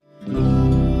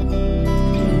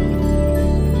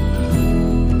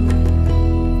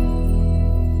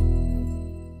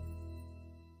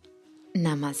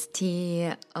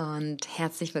Namaste und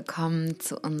herzlich willkommen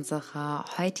zu unserer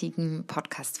heutigen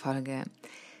Podcast-Folge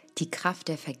Die Kraft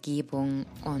der Vergebung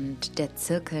und der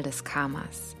Zirkel des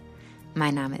Karmas.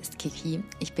 Mein Name ist Kiki,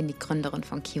 ich bin die Gründerin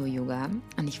von Kio Yoga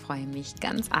und ich freue mich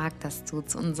ganz arg, dass du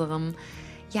zu unserem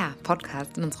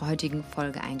Podcast in unserer heutigen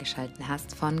Folge eingeschaltet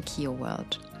hast von Kio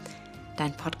World.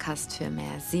 Dein Podcast für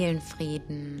mehr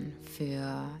Seelenfrieden,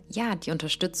 für die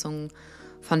Unterstützung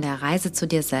von der Reise zu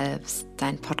dir selbst,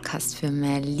 dein Podcast für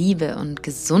mehr Liebe und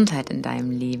Gesundheit in deinem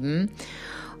Leben.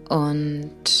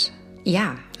 Und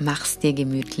mach's dir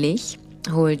gemütlich,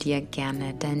 hol dir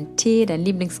gerne deinen Tee, dein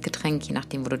Lieblingsgetränk, je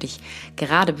nachdem, wo du dich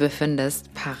gerade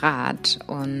befindest, parat.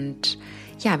 Und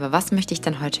über was möchte ich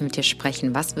denn heute mit dir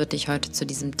sprechen? Was wird dich heute zu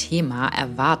diesem Thema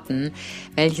erwarten,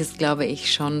 welches, glaube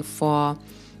ich, schon vor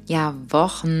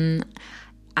Wochen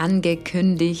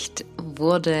angekündigt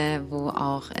wurde, wo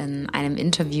auch in einem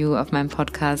Interview auf meinem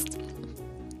Podcast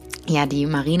die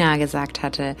Marina gesagt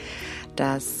hatte,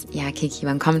 dass Kiki,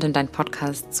 wann kommt denn dein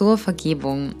Podcast zur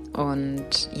Vergebung?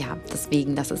 Und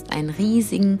deswegen, das ist ein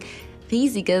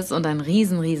riesiges und ein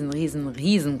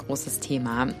riesengroßes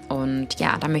Thema. Und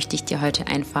da möchte ich dir heute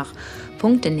einfach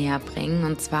Punkte näher bringen,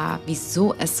 und zwar,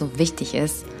 wieso es so wichtig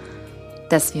ist,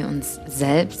 dass wir uns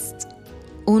selbst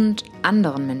und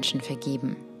anderen Menschen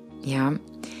vergeben.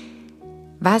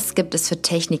 Was gibt es für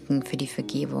Techniken für die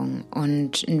Vergebung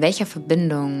und in welcher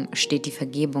Verbindung steht die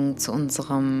Vergebung zu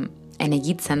unserem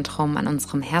Energiezentrum, an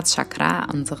unserem Herzchakra,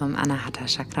 unserem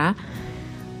Anahata-Chakra,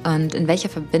 und in welcher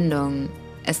Verbindung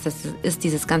ist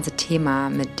dieses ganze Thema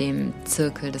mit dem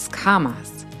Zirkel des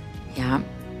Karmas?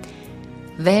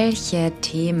 Welche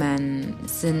Themen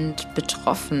sind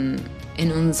betroffen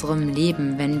in unserem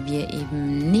Leben, wenn wir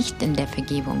eben nicht in der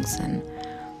Vergebung sind?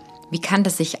 Wie kann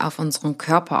das sich auf unseren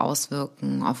Körper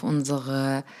auswirken, auf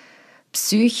unsere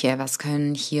Psyche? Was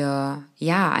können hier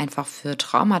einfach für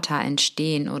Traumata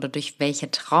entstehen, oder durch welche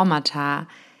Traumata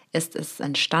ist es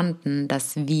entstanden,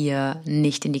 dass wir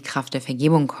nicht in die Kraft der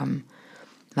Vergebung kommen?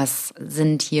 Was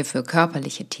sind hier für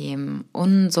körperliche Themen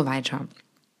und so weiter?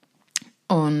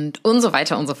 Und so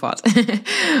weiter und so fort.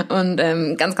 Und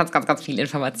ganz viel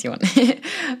Information.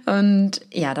 Und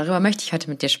darüber möchte ich heute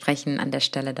mit dir sprechen. An der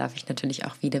Stelle darf ich natürlich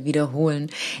auch wieder wiederholen: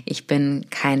 Ich bin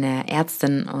keine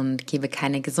Ärztin und gebe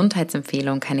keine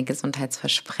Gesundheitsempfehlung, keine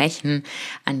Gesundheitsversprechen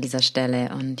an dieser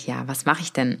Stelle. Und was mache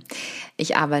ich denn?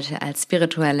 Ich arbeite als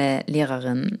spirituelle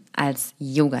Lehrerin, als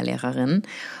Yoga-Lehrerin.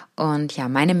 Und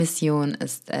meine Mission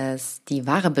ist es, die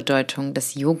wahre Bedeutung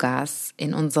des Yogas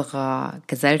in unserer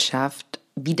Gesellschaft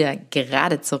wieder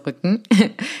gerade zu rücken,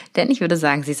 denn ich würde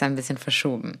sagen, sie ist ein bisschen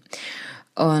verschoben.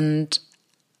 Und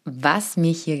was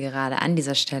mir hier gerade an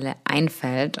dieser Stelle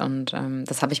einfällt, und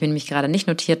das habe ich mir nämlich gerade nicht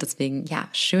notiert, deswegen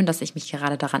schön, dass ich mich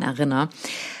gerade daran erinnere: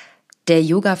 Der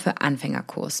Yoga für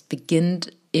Anfängerkurs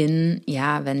beginnt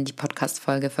wenn die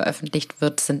Podcast-Folge veröffentlicht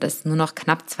wird, sind es nur noch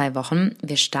knapp 2 Wochen.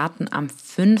 Wir starten am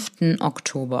 5.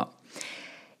 Oktober.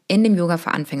 In dem Yoga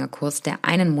für Anfängerkurs, der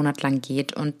einen Monat lang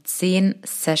geht und 10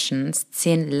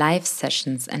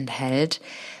 Live-Sessions enthält,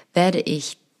 werde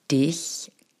ich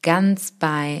dich ganz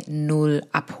bei Null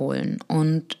abholen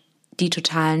und die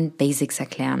totalen Basics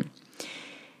erklären.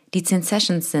 Die 10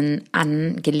 Sessions sind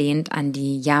angelehnt an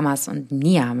die Yamas und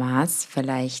Niyamas.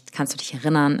 Vielleicht kannst du dich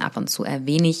erinnern, ab und zu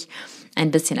erwähne ich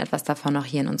ein bisschen etwas davon auch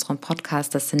hier in unserem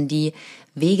Podcast. Das sind die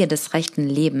Wege des rechten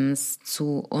Lebens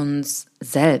zu uns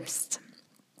selbst.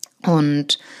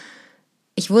 Und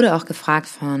ich wurde auch gefragt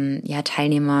von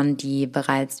Teilnehmern, die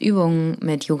bereits Übungen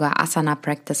mit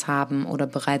Yoga-Asana-Practice haben oder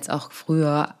bereits auch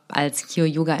früher, als Kio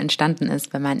Yoga entstanden ist,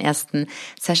 bei meinen ersten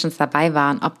Sessions dabei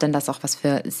waren, ob denn das auch was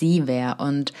für sie wäre.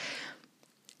 Und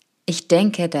ich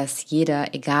denke, dass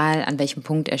jeder, egal an welchem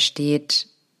Punkt er steht,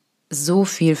 so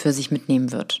viel für sich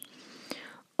mitnehmen wird.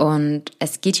 Und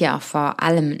es geht ja auch vor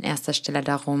allem in erster Stelle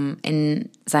darum, in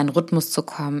seinen Rhythmus zu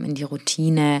kommen, in die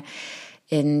Routine,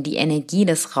 in die Energie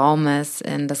des Raumes,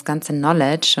 in das ganze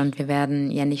Knowledge. Und wir werden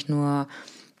nicht nur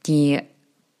die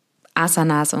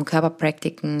Asanas und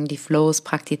Körperpraktiken, die Flows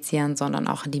praktizieren, sondern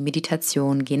auch in die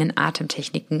Meditation gehen, in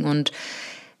Atemtechniken. Und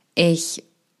ich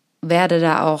werde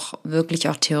da auch wirklich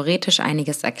auch theoretisch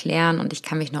einiges erklären. Und ich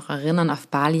kann mich noch erinnern, auf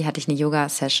Bali hatte ich eine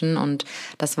Yoga-Session, und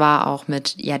das war auch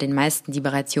mit den meisten, die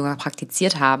bereits Yoga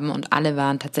praktiziert haben. Und alle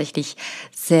waren tatsächlich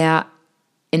sehr,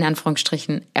 in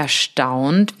Anführungsstrichen,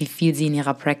 erstaunt, wie viel sie in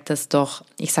ihrer Practice doch,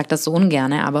 ich sage das so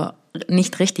ungerne, aber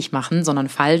nicht richtig machen, sondern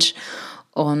falsch,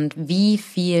 und wie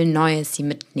viel Neues sie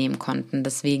mitnehmen konnten.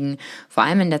 Deswegen, vor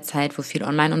allem in der Zeit, wo viel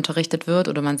online unterrichtet wird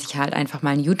oder man sich halt einfach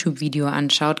mal ein YouTube-Video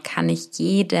anschaut, kann ich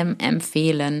jedem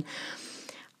empfehlen,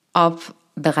 ob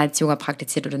bereits Yoga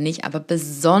praktiziert oder nicht, aber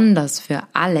besonders für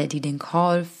alle, die den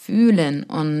Call fühlen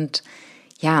und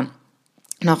ja,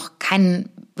 noch keinen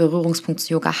Berührungspunkt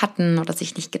zu Yoga hatten oder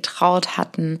sich nicht getraut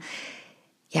hatten,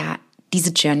 ja,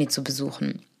 diese Journey zu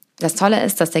besuchen. Das Tolle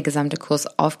ist, dass der gesamte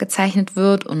Kurs aufgezeichnet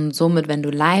wird und somit, wenn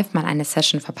du live mal eine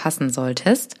Session verpassen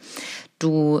solltest,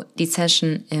 du die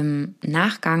Session im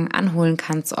Nachgang anholen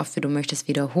kannst, so oft wie du möchtest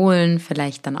wiederholen,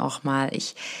 vielleicht dann auch mal,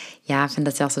 ich finde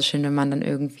das ja auch so schön, wenn man dann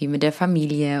irgendwie mit der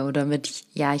Familie oder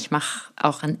ich mache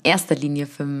auch in erster Linie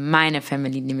für meine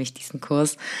Family nämlich diesen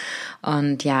Kurs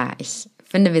und ja, ich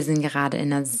finde, wir sind gerade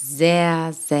in einer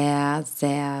sehr, sehr,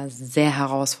 sehr, sehr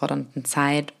herausfordernden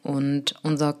Zeit und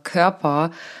unser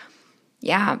Körper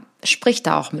spricht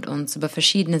da auch mit uns über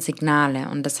verschiedene Signale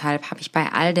und deshalb habe ich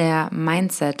bei all der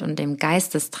Mindset und dem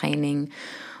Geistestraining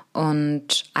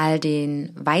und all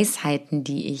den Weisheiten,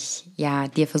 die ich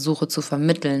dir versuche zu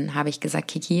vermitteln, habe ich gesagt,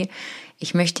 Kiki,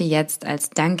 ich möchte jetzt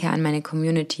als Danke an meine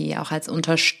Community, auch als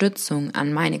Unterstützung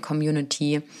an meine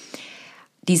Community,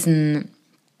 diesen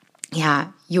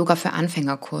Yoga für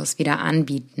Anfängerkurs wieder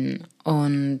anbieten.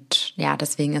 Und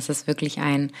deswegen ist es wirklich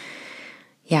ein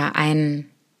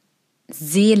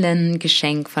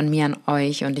Seelengeschenk von mir an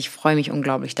euch und ich freue mich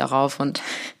unglaublich darauf. Und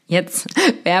jetzt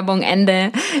Werbung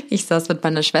Ende. Ich saß mit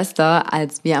meiner Schwester,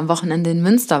 als wir am Wochenende in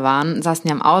Münster waren, saßen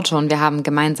wir im Auto und wir haben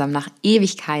gemeinsam nach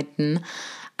Ewigkeiten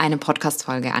eine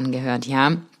Podcast-Folge angehört,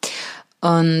 ja.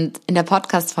 Und in der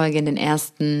Podcast-Folge in den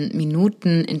ersten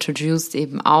Minuten introduced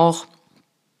eben auch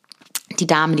die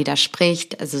Dame, die da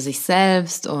spricht, also sich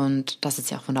selbst und das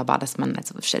ist ja auch wunderbar, dass man,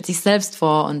 also stellt sich selbst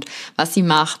vor und was sie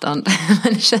macht und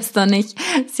meine Schwester nicht,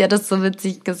 sie hat das so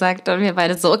witzig gesagt und wir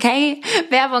beide so, okay,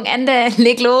 Werbung, Ende,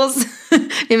 leg los,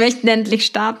 wir möchten endlich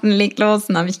starten, leg los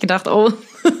und dann habe ich gedacht,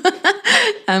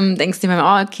 denkst du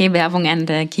mir, okay, Werbung,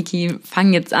 Ende, Kiki,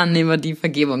 fang jetzt an, über die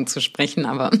Vergebung zu sprechen,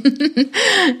 aber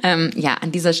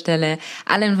an dieser Stelle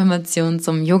alle Informationen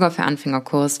zum Yoga für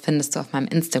Anfängerkurs findest du auf meinem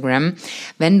Instagram.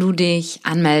 Wenn du dich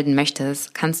anmelden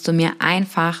möchtest, kannst du mir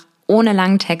einfach, ohne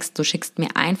langen Text, du schickst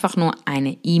mir einfach nur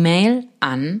eine E-Mail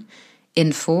an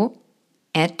info@kiu.yoga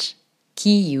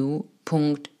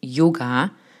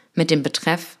mit dem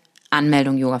Betreff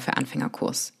Anmeldung Yoga für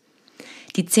Anfängerkurs.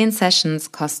 Die 10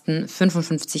 Sessions kosten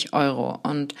 55 €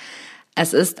 und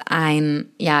es ist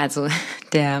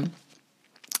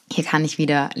hier kann ich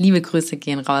wieder liebe Grüße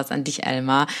gehen raus an dich,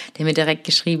 Elmar, der mir direkt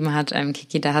geschrieben hat,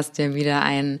 Kiki, da hast du ja wieder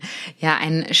ein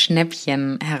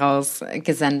Schnäppchen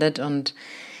herausgesendet und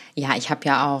ich habe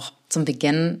ja auch zum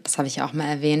Beginn, das habe ich auch mal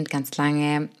erwähnt, ganz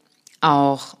lange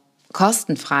auch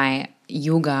kostenfrei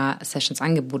Yoga-Sessions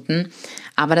angeboten,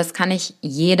 aber das kann ich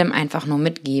jedem einfach nur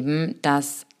mitgeben,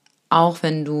 dass auch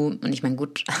wenn du, und ich meine,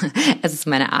 gut, es ist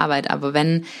meine Arbeit, aber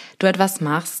wenn du etwas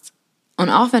machst und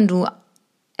auch wenn du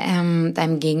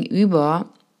deinem Gegenüber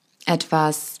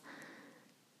etwas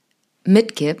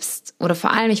mitgibst, oder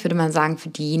vor allem, ich würde mal sagen, für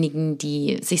diejenigen,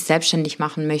 die sich selbstständig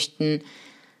machen möchten,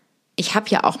 ich habe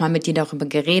ja auch mal mit dir darüber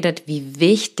geredet, wie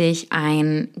wichtig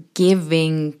ein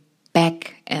Giving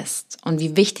Back ist und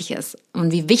wie wichtig es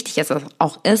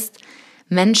auch ist,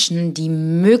 Menschen die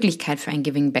Möglichkeit für ein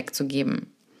Giving Back zu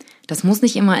geben. Das muss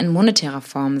nicht immer in monetärer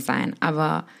Form sein,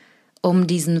 aber um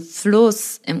diesen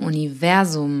Fluss im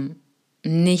Universum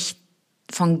nicht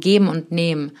von Geben und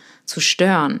Nehmen zu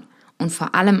stören und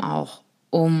vor allem auch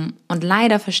und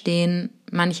leider verstehen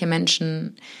manche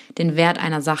Menschen den Wert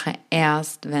einer Sache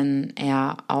erst, wenn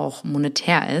er auch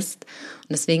monetär ist.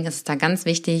 Und deswegen ist es da ganz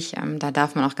wichtig, da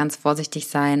darf man auch ganz vorsichtig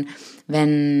sein,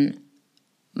 wenn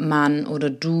man oder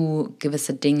du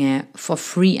gewisse Dinge for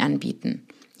free anbieten.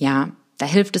 Ja, da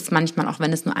hilft es manchmal, auch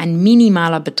wenn es nur ein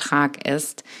minimaler Betrag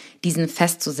ist, diesen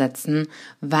festzusetzen,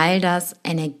 weil das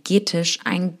energetisch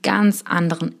einen ganz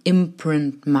anderen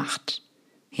Imprint macht.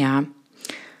 Ja,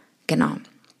 genau.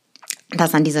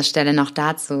 Das an dieser Stelle noch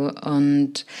dazu.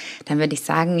 Und dann würde ich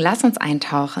sagen, lass uns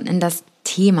eintauchen in das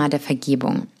Thema der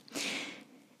Vergebung.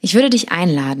 Ich würde dich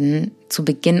einladen, zu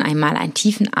Beginn einmal einen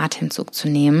tiefen Atemzug zu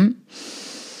nehmen.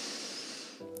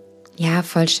 Ja,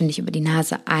 vollständig über die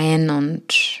Nase ein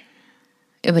und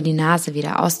über die Nase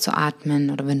wieder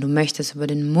auszuatmen oder wenn du möchtest über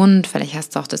den Mund. Vielleicht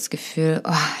hast du auch das Gefühl,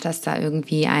 dass da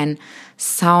irgendwie ein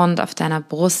Sound auf deiner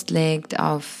Brust liegt,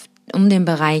 um den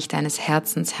Bereich deines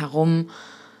Herzens herum.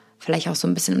 Vielleicht auch so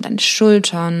ein bisschen um deine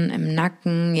Schultern, im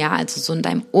Nacken, also so in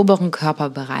deinem oberen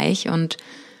Körperbereich. Und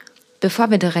bevor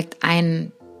wir direkt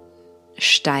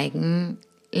einsteigen,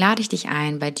 lade ich dich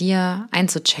ein, bei dir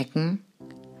einzuchecken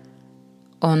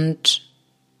und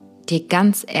dir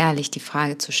ganz ehrlich die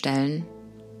Frage zu stellen,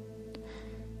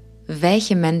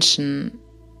 welche Menschen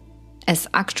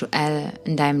es aktuell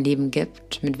in deinem Leben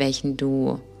gibt, mit welchen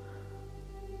du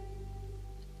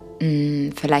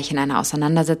vielleicht in einer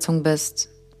Auseinandersetzung bist,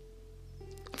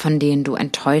 von denen du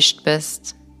enttäuscht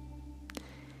bist.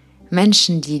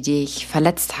 Menschen, die dich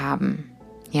verletzt haben,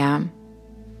 ja.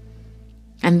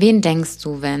 An wen denkst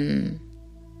du, wenn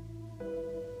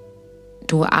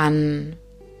du an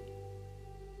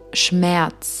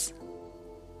Schmerz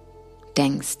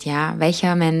denkst, ja?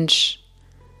 Welchen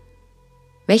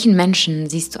Menschen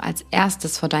siehst du als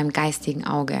erstes vor deinem geistigen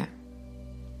Auge?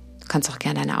 Du kannst auch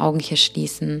gerne deine Augen hier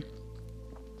schließen.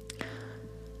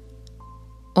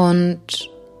 Und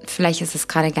vielleicht ist es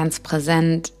gerade ganz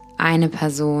präsent, eine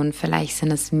Person, vielleicht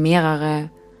sind es mehrere.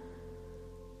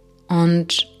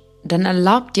 Und dann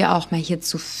erlaub dir auch mal hier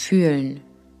zu fühlen,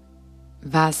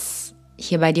 was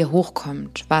hier bei dir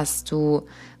hochkommt, was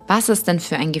es denn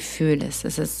für ein Gefühl ist.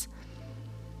 Ist es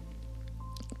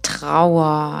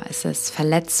Trauer? Ist es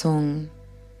Verletzung?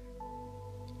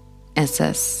 Ist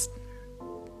es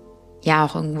ja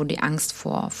auch irgendwo die Angst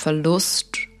vor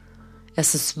Verlust?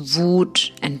 Ist es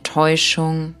Wut,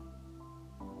 Enttäuschung?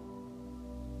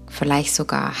 Vielleicht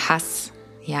sogar Hass?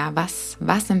 Ja,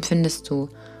 was empfindest du?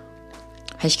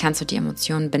 Vielleicht kannst du die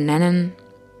Emotionen benennen.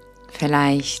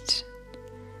 Vielleicht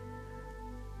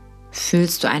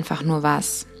fühlst du einfach nur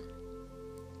was.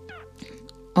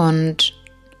 Und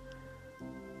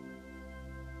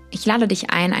ich lade dich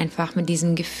ein, einfach mit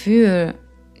dieses Gefühl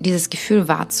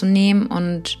wahrzunehmen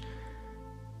und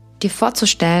dir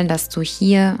vorzustellen, dass du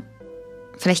hier,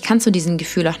 vielleicht kannst du diesem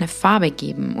Gefühl auch eine Farbe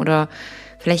geben oder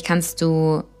vielleicht kannst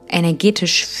du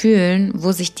energetisch fühlen,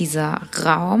 wo sich dieser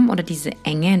Raum oder diese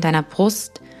Enge in deiner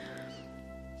Brust,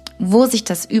 wo sich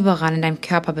das überall in deinem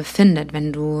Körper befindet,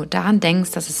 wenn du daran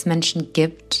denkst, dass es Menschen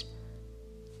gibt,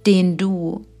 denen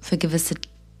du für gewisse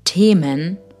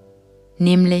Themen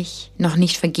nämlich noch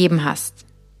nicht vergeben hast.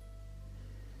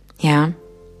 Ja.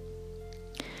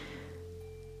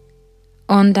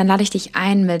 Und dann lade ich dich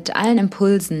ein, mit allen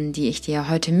Impulsen, die ich dir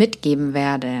heute mitgeben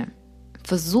werde,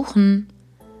 versuchen,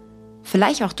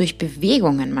 vielleicht auch durch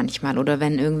Bewegungen manchmal oder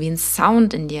wenn irgendwie ein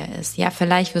Sound in dir ist, ja,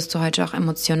 vielleicht wirst du heute auch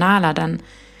emotionaler, dann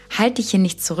halt dich hier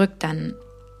nicht zurück, dann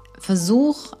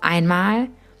versuch einmal,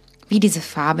 wie diese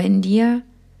Farbe in dir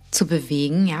zu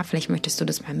bewegen, ja, vielleicht möchtest du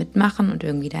das mal mitmachen und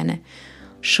irgendwie deine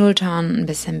Schultern ein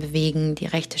bisschen bewegen, die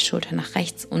rechte Schulter nach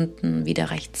rechts unten,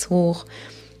 wieder rechts hoch,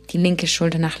 die linke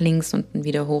Schulter nach links unten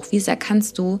wieder hoch. Wie sehr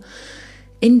kannst du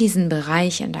in diesen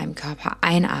Bereich in deinem Körper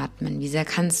einatmen? Wie sehr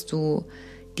kannst du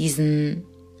diesen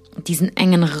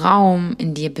engen Raum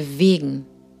in dir bewegen?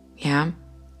 Ja?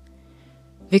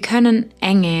 Wir können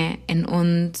Enge in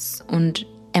uns und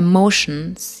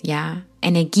Emotions, ja,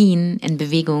 Energien in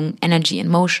Bewegung, Energy in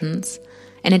Motion,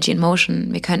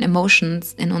 wir können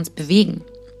Emotions in uns bewegen.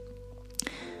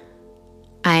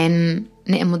 Eine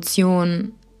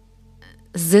Emotion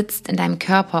sitzt in deinem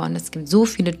Körper und es gibt so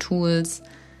viele Tools,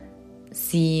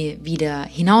 sie wieder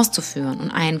hinauszuführen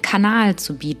und einen Kanal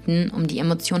zu bieten, um die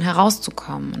Emotion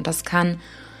herauszukommen. Und das kann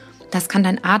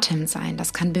dein Atem sein,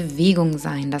 das kann Bewegung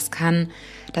sein, das können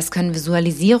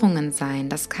Visualisierungen sein,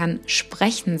 das kann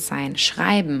Sprechen sein,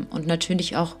 Schreiben und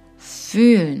natürlich auch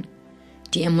fühlen,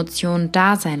 die Emotionen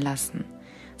da sein lassen,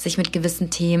 sich mit gewissen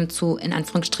Themen in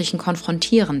Anführungsstrichen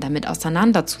konfrontieren, damit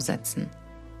auseinanderzusetzen.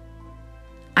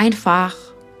 Einfach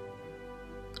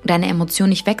deine Emotion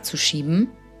nicht wegzuschieben,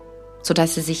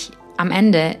 sodass sie sich am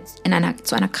Ende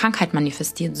zu einer Krankheit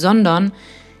manifestiert, sondern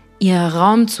ihr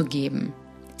Raum zu geben,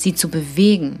 sie zu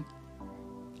bewegen,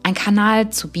 einen Kanal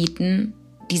zu bieten,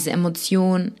 diese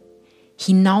Emotion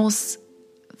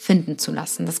hinausfinden zu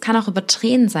lassen. Das kann auch über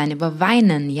Tränen sein, über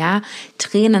Weinen, ja.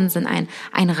 Tränen sind ein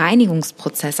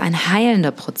Reinigungsprozess, ein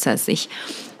heilender Prozess. Ich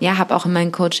habe auch in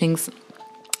meinen Coachings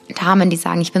Damen, die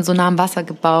sagen, ich bin so nah am Wasser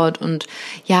gebaut und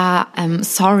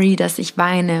sorry, dass ich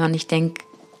weine. Und ich denke,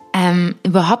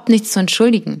 überhaupt nichts zu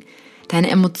entschuldigen. Deine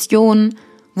Emotionen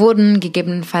wurden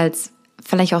gegebenenfalls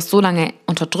vielleicht auch so lange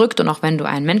unterdrückt und auch wenn du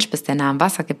ein Mensch bist, der nah am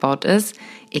Wasser gebaut ist,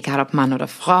 egal ob Mann oder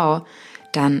Frau,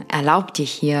 dann erlaub dir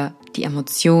hier die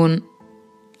Emotion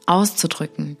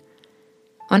auszudrücken.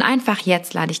 Und einfach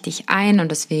jetzt lade ich dich ein und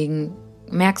deswegen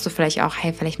merkst du vielleicht auch,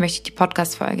 hey, vielleicht möchte ich die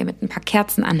Podcast-Folge mit ein paar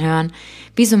Kerzen anhören,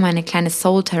 wie so meine kleine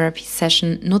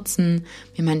Soul-Therapy-Session nutzen,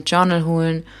 mir mein Journal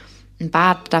holen, ein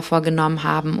Bad davor genommen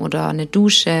haben oder eine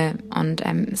Dusche und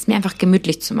es mir einfach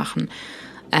gemütlich zu machen.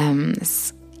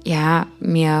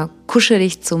 Mir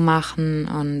kuschelig zu machen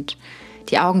und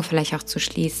die Augen vielleicht auch zu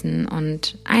schließen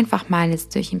und einfach mal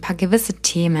jetzt durch ein paar gewisse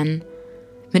Themen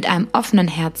mit einem offenen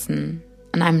Herzen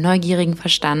und einem neugierigen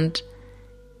Verstand,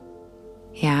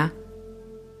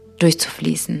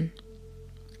 durchzufließen.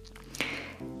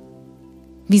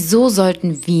 Wieso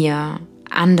sollten wir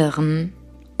anderen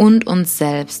und uns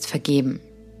selbst vergeben?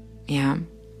 Ja,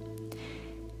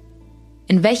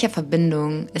 In welcher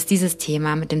Verbindung ist dieses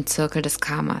Thema mit dem Zirkel des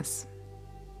Karmas?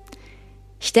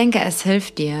 Ich denke, es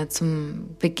hilft dir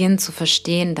zum Beginn zu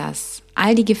verstehen, dass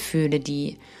all die Gefühle,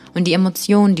 und die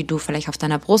Emotionen, die du vielleicht auf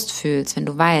deiner Brust fühlst, wenn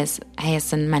du weißt, hey, es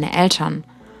sind meine Eltern,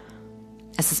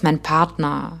 es ist mein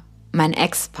Partner, mein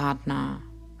Ex-Partner,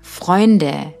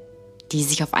 Freunde, die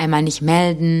sich auf einmal nicht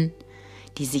melden,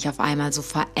 die sich auf einmal so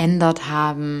verändert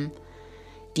haben,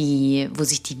 wo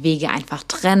sich die Wege einfach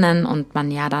trennen und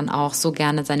man ja dann auch so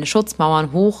gerne seine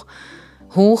Schutzmauern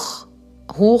hochzieht,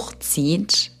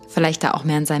 vielleicht da auch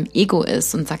mehr in seinem Ego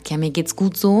ist und sagt, ja, mir geht's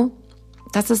gut so.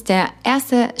 Das ist der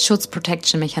erste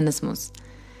Schutz-Protection-Mechanismus.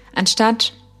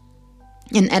 Anstatt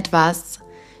in etwas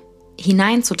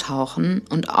hineinzutauchen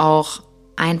und auch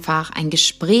einfach ein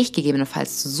Gespräch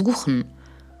gegebenenfalls zu suchen,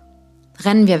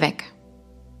 rennen wir weg.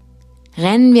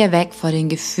 Rennen wir weg vor den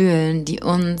Gefühlen, die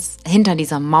uns hinter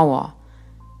dieser Mauer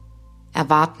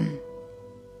erwarten.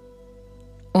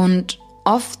 Und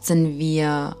oft sind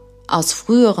wir aus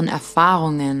früheren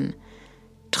Erfahrungen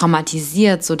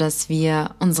traumatisiert, sodass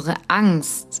wir unsere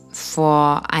Angst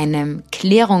vor einem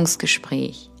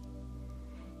Klärungsgespräch,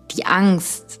 die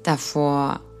Angst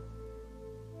davor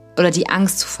oder die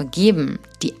Angst zu vergeben,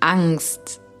 die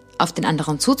Angst auf den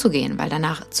anderen zuzugehen, weil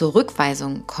danach zur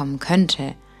Rückweisung kommen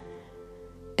könnte,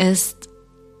 ist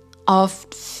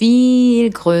oft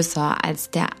viel größer als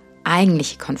der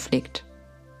eigentliche Konflikt.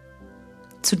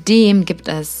 Zudem gibt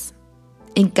es,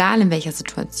 egal in welcher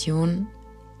Situation,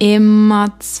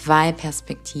 immer zwei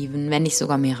Perspektiven, wenn nicht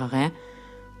sogar mehrere,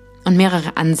 und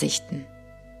mehrere Ansichten.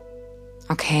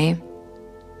 Okay?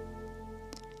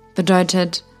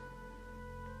 Bedeutet,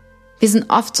 wir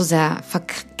sind oft so sehr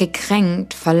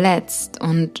gekränkt, verletzt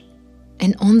und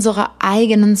in unserer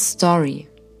eigenen Story.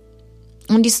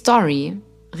 Und die Story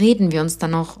reden wir uns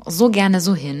dann auch so gerne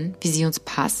so hin, wie sie uns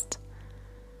passt,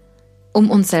 um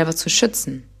uns selber zu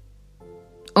schützen.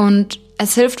 Und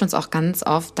es hilft uns auch ganz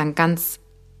oft,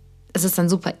 es ist dann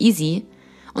super easy,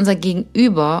 unser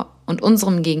Gegenüber und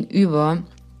unserem Gegenüber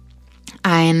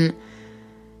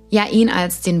ihn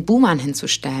als den Buhmann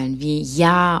hinzustellen, wie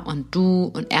ja und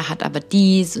du und er hat aber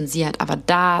dies und sie hat aber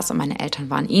das und meine Eltern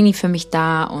waren nie für mich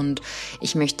da und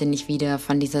ich möchte nicht wieder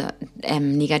von dieser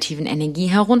negativen Energie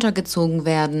heruntergezogen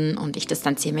werden und ich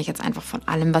distanziere mich jetzt einfach von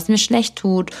allem, was mir schlecht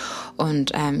tut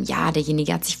und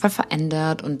derjenige hat sich voll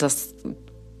verändert und das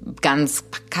ganz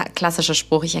klassischer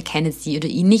Spruch, ich erkenne sie oder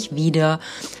ihn nicht wieder,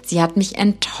 sie hat mich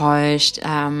enttäuscht,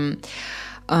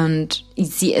 und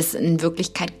sie ist in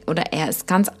Wirklichkeit oder er ist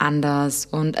ganz anders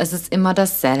und es ist immer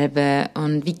dasselbe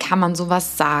und wie kann man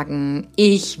sowas sagen?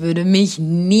 Ich würde mich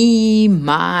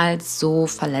niemals so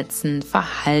verletzen,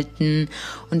 verhalten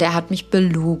und er hat mich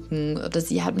belogen oder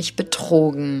sie hat mich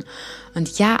betrogen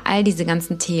und ja, all diese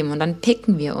ganzen Themen und dann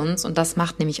picken wir uns und das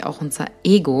macht nämlich auch unser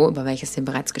Ego, über welches wir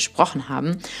bereits gesprochen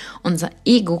haben. Unser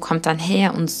Ego kommt dann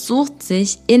her und sucht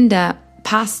sich in der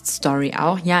Past Story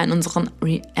auch, ja, in unseren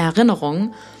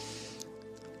Erinnerungen,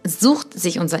 sucht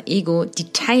sich unser Ego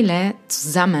die Teile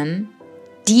zusammen,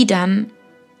 die dann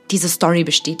diese Story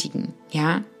bestätigen,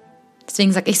 ja.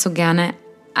 Deswegen sage ich so gerne,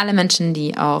 alle Menschen,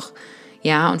 die auch,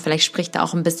 ja, und vielleicht spricht da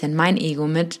auch ein bisschen mein Ego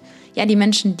mit, ja, die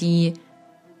Menschen, die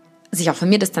sich auch von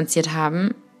mir distanziert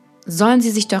haben, sollen sie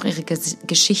sich doch ihre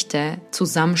Geschichte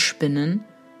zusammenspinnen,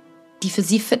 die für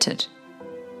sie fittet.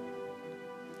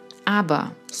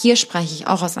 Aber hier spreche ich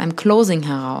auch aus einem Closing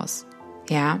heraus,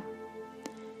 ja.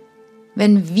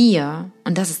 Wenn wir,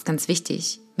 und das ist ganz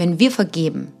wichtig, wenn wir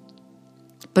vergeben,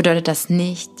 bedeutet das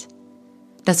nicht,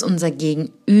 dass unser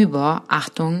Gegenüber,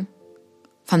 Achtung,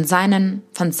 von seinem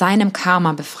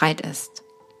Karma befreit ist.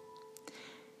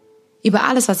 Über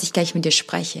alles, was ich gleich mit dir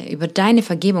spreche, über deine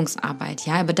Vergebungsarbeit,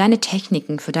 ja, über deine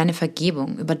Techniken für deine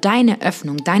Vergebung, über deine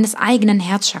Öffnung deines eigenen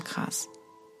Herzchakras.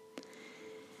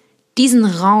 Diesen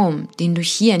Raum, den du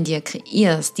hier in dir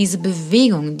kreierst, diese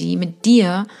Bewegung, die mit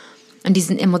dir und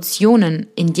diesen Emotionen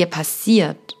in dir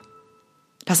passiert,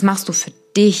 das machst du für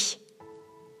dich.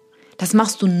 Das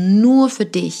machst du nur für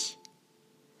dich.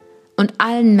 Und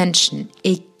allen Menschen,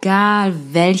 egal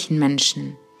welchen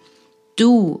Menschen,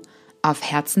 du auf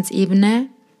Herzensebene,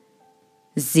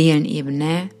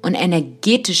 Seelenebene und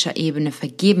energetischer Ebene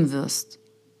vergeben wirst.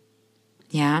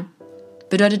 Ja,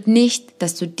 bedeutet nicht,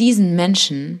 dass du diesen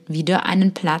Menschen wieder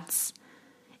einen Platz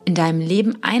in deinem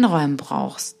Leben einräumen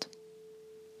brauchst.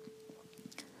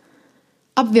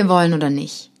 Ob wir wollen oder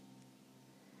nicht,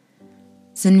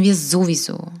 sind wir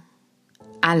sowieso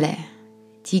alle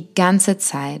die ganze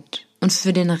Zeit und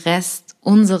für den Rest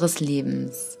unseres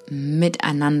Lebens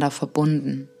miteinander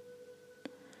verbunden.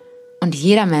 Und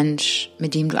jeder Mensch,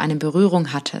 mit dem du eine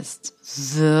Berührung hattest,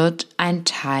 wird ein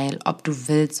Teil, ob du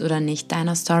willst oder nicht,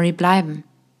 deiner Story bleiben.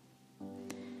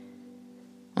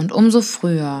 Und umso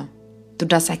früher du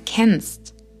das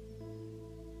erkennst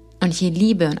und hier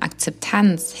Liebe und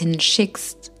Akzeptanz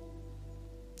hinschickst,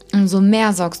 umso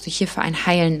mehr sorgst du hier für einen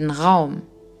heilenden Raum.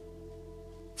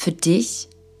 Für dich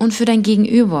und für dein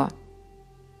Gegenüber.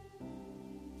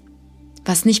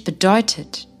 Was nicht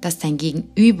bedeutet, dass dein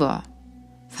Gegenüber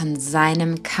von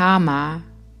seinem Karma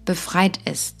befreit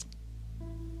ist.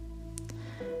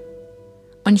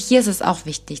 Und hier ist es auch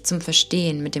wichtig zum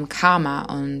Verstehen mit dem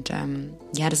Karma und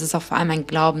das ist auch vor allem ein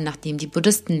Glauben, nach dem die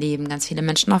Buddhisten leben, ganz viele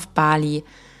Menschen auf Bali.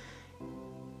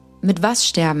 Mit was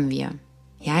sterben wir?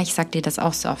 Ja, ich sag dir das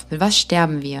auch so oft. Mit was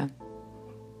sterben wir?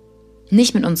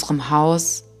 Nicht mit unserem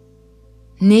Haus,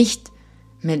 nicht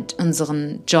mit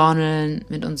unseren Journalen,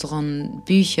 mit unseren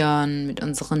Büchern, mit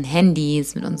unseren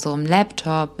Handys, mit unserem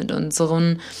Laptop, mit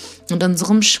unserem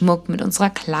Schmuck, mit unserer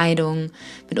Kleidung,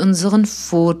 mit unseren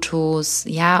Fotos,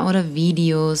 ja, oder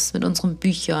Videos, mit unseren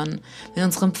Büchern, mit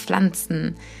unseren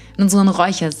Pflanzen, mit unseren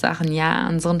Räuchersachen, ja,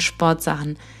 unseren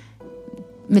Sportsachen,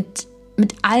 mit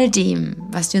all dem,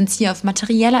 was wir uns hier auf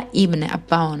materieller Ebene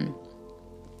erbauen,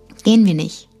 gehen wir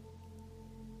nicht.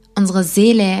 Unsere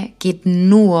Seele geht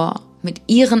nur mit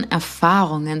ihren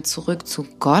Erfahrungen zurück zu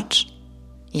Gott,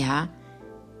 ja,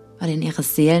 oder in ihre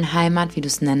Seelenheimat, wie du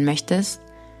es nennen möchtest,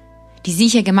 die sie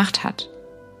hier gemacht hat.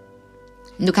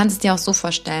 Und du kannst es dir auch so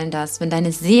vorstellen, dass wenn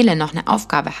deine Seele noch eine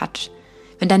Aufgabe hat,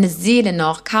 wenn deine Seele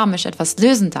noch karmisch etwas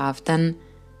lösen darf, dann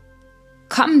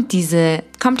kommt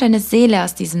deine Seele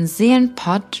aus diesem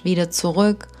Seelenpott wieder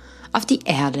zurück auf die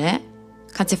Erde.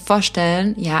 Du kannst dir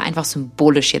vorstellen, ja, einfach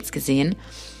symbolisch jetzt gesehen,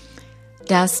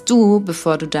 dass du,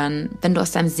 wenn du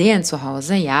aus deinem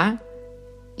Seelenzuhause, ja,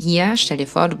 hier, stell dir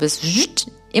vor, du bist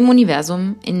im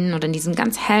Universum, in diesem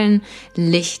ganz hellen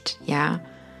Licht, ja,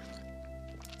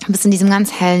 du bist in diesem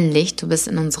ganz hellen Licht, du bist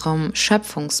in unserem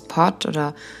Schöpfungspott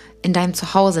oder in deinem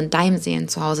Zuhause, in deinem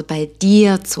Seelenzuhause, bei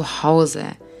dir zu Hause,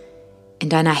 in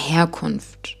deiner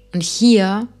Herkunft. Und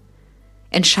hier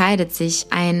entscheidet sich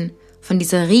von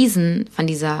dieser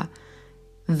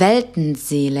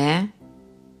Weltenseele,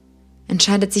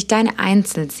 entscheidet sich deine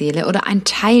Einzelseele oder ein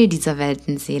Teil dieser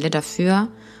Weltenseele dafür,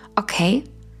 okay,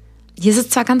 hier ist es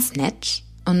zwar ganz nett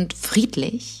und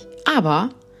friedlich, aber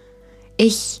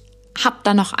ich habe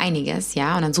da noch einiges,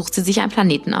 ja, und dann sucht sie sich einen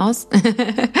Planeten aus,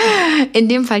 in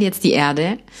dem Fall jetzt die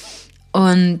Erde,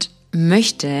 und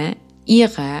möchte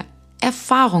ihre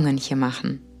Erfahrungen hier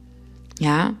machen,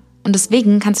 ja, und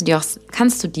deswegen kannst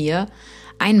du dir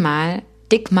einmal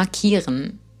dick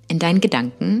markieren in deinen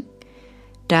Gedanken,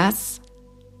 dass,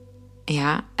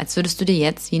 ja, als würdest du dir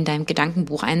jetzt wie in deinem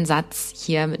Gedankenbuch einen Satz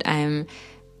hier mit einem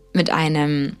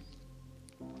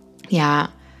ja,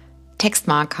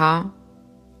 Textmarker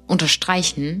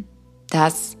unterstreichen,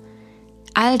 dass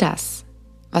all das,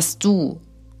 was du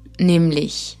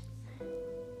nämlich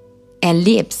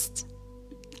erlebst,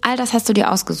 all das hast du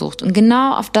dir ausgesucht und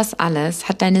genau auf das alles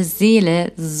hat deine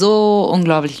Seele so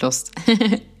unglaublich Lust.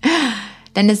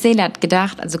 Deine Seele hat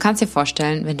gedacht, also du kannst dir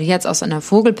vorstellen, wenn du jetzt aus einer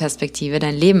Vogelperspektive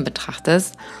dein Leben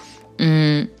betrachtest,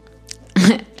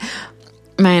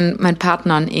 mein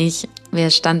Partner und ich, wir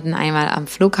standen einmal am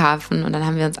Flughafen und dann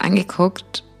haben wir uns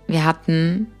angeguckt, wir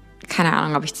hatten, keine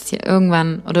Ahnung, ob ich das hier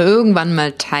irgendwann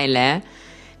mal teile,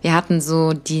 wir hatten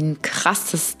so den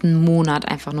krassesten Monat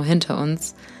einfach nur hinter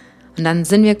uns und dann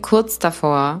sind wir kurz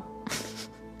davor,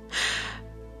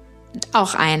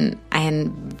 auch ein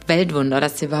Weltwunder,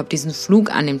 dass wir überhaupt diesen Flug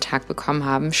an dem Tag bekommen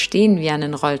haben, stehen wir an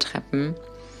den Rolltreppen,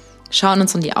 schauen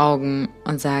uns in die Augen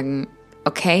und sagen,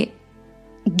 okay,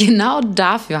 genau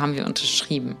dafür haben wir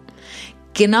unterschrieben.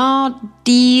 Genau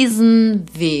diesen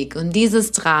Weg und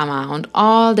dieses Drama und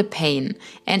all the pain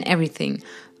and everything,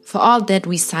 for all that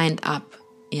we signed up.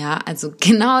 Ja, also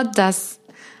genau das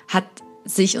hat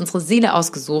sich unsere Seele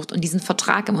ausgesucht und diesen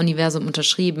Vertrag im Universum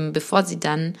unterschrieben, bevor sie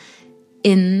dann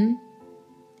in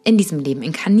diesem Leben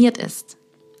inkarniert ist.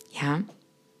 Ja?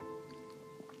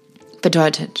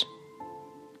 Bedeutet,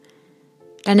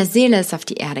 deine Seele ist auf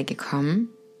die Erde gekommen.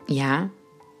 Ja?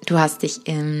 Du hast dich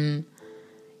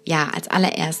als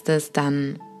allererstes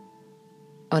dann,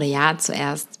 oder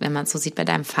zuerst, wenn man es so sieht, bei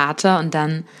deinem Vater und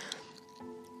dann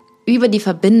über die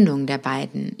Verbindung der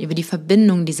beiden, über die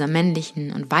Verbindung dieser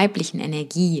männlichen und weiblichen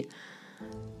Energie,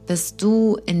 bist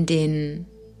du in dem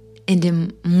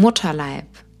Mutterleib,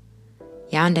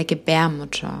 ja, in der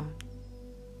Gebärmutter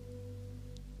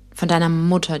von deiner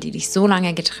Mutter, die dich so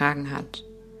lange getragen hat,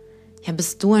 ja,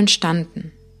 bist du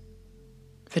entstanden.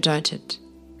 Bedeutet,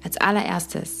 als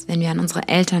allererstes, wenn wir an unsere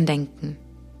Eltern denken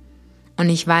Und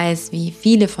ich weiß, wie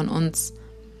viele von uns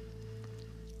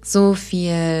so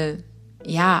viel,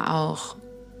 auch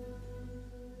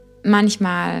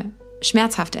manchmal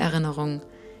schmerzhafte Erinnerungen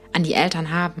an die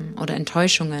Eltern haben oder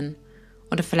Enttäuschungen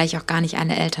oder vielleicht auch gar nicht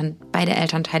beide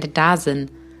Elternteile da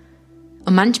sind.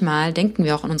 Und manchmal denken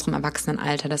wir auch in unserem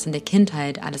Erwachsenenalter, dass in der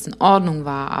Kindheit alles in Ordnung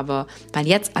war, aber weil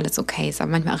jetzt alles okay ist,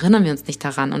 aber manchmal erinnern wir uns nicht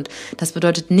daran. Und das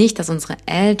bedeutet nicht, dass unsere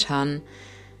Eltern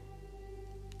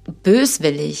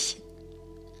böswillig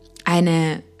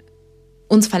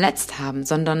uns verletzt haben,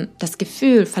 sondern das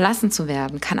Gefühl, verlassen zu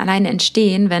werden, kann alleine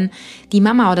entstehen, wenn die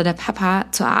Mama oder der Papa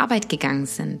zur Arbeit gegangen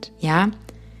sind, ja?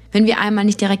 Wenn wir einmal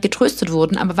nicht direkt getröstet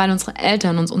wurden, aber weil unsere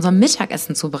Eltern uns unser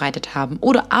Mittagessen zubereitet haben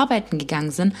oder arbeiten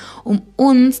gegangen sind, um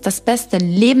uns das beste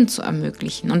Leben zu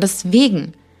ermöglichen. Und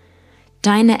deswegen,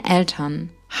 deine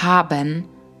Eltern haben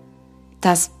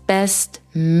das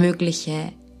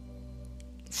Bestmögliche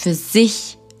für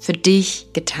sich, für dich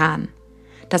getan.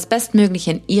 Das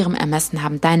Bestmögliche in ihrem Ermessen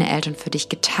haben deine Eltern für dich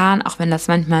getan, auch wenn das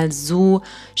manchmal so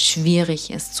schwierig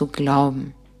ist zu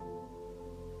glauben.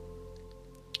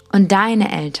 Und deine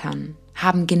Eltern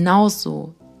haben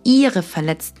genauso ihre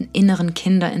verletzten inneren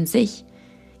Kinder in sich.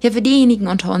 Ja, für diejenigen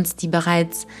unter uns, die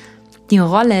bereits die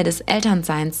Rolle des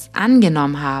Elternseins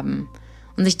angenommen haben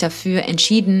und sich dafür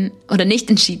entschieden oder nicht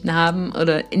entschieden haben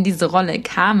oder in diese Rolle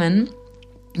kamen,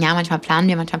 ja, manchmal planen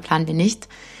wir nicht,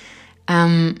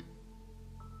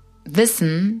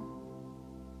 wissen,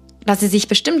 dass sie sich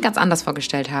bestimmt ganz anders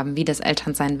vorgestellt haben, wie das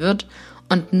Elternsein wird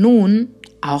und nun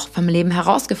auch vom Leben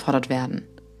herausgefordert werden.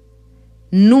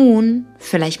 Nun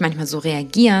vielleicht manchmal so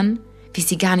reagieren, wie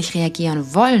sie gar nicht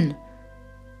reagieren wollen,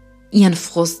 ihren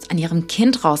Frust an ihrem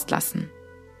Kind rauslassen.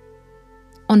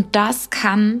 Und das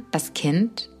kann das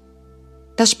Kind,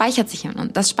 das speichert sich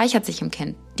im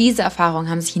Kind. Diese Erfahrungen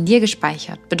haben sich in dir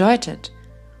gespeichert. Bedeutet,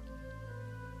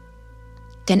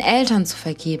 den Eltern zu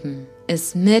vergeben,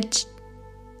 ist mit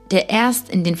der erst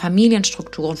in den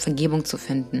Familienstrukturen Vergebung zu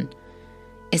finden,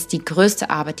 ist die größte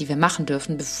Arbeit, die wir machen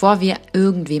dürfen, bevor wir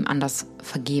irgendwem anders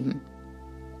vergeben.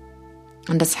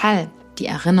 Und deshalb die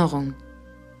Erinnerung,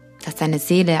 dass deine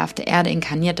Seele auf der Erde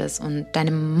inkarniert ist und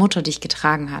deine Mutter dich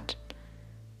getragen hat.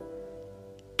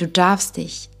 Du darfst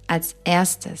dich als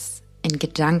erstes in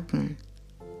Gedanken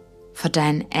vor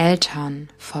deinen Eltern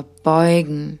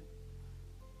verbeugen,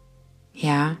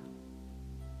 ja,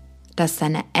 dass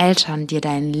deine Eltern dir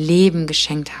dein Leben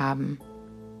geschenkt haben.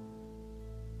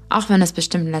 Auch wenn es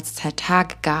bestimmt in letzter Zeit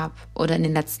Tage gab oder in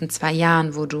den letzten 2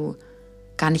 Jahren, wo du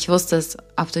gar nicht wusstest,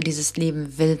 ob du dieses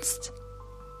Leben willst.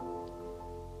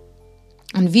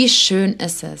 Und wie schön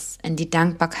ist es, in die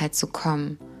Dankbarkeit zu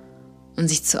kommen und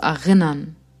sich zu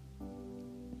erinnern,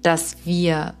 dass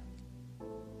wir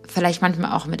vielleicht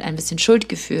manchmal auch mit ein bisschen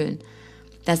Schuldgefühlen,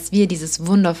 dass wir dieses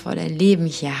wundervolle Leben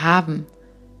hier haben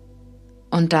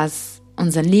und dass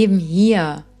unser Leben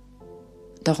hier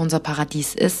doch unser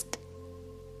Paradies ist.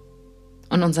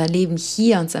 Und unser Leben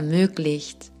hier uns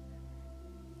ermöglicht,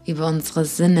 über unsere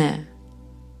Sinne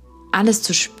alles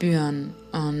zu spüren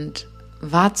und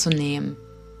wahrzunehmen.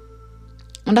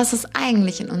 Und das ist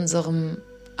eigentlich in unserem,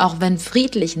 auch wenn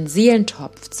friedlichen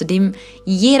Seelentopf, zu dem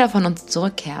jeder von uns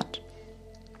zurückkehrt,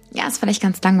 ja, es vielleicht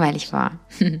ganz langweilig war.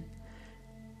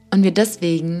 Und wir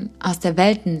deswegen aus der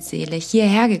Weltenseele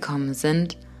hierher gekommen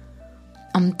sind,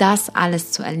 um das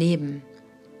alles zu erleben.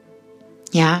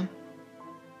 Ja,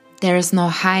 there is no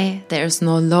high, there is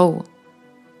no low.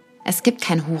 Es gibt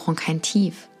kein Hoch und kein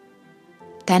Tief.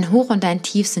 Dein Hoch und dein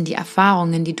Tief sind die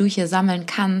Erfahrungen, die du hier sammeln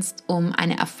kannst, um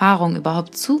eine Erfahrung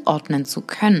überhaupt zuordnen zu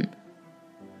können.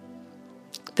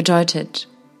 Bedeutet,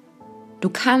 du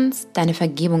kannst deine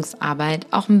Vergebungsarbeit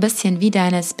auch ein bisschen wie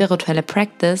deine spirituelle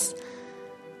Practice,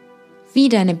 wie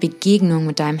deine Begegnung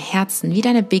mit deinem Herzen, wie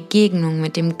deine Begegnung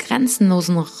mit dem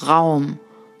grenzenlosen Raum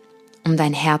um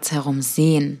dein Herz herum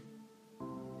sehen.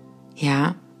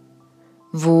 Ja,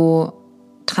 wo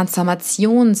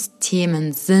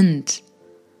Transformationsthemen sind,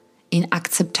 in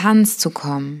Akzeptanz zu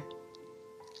kommen,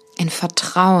 in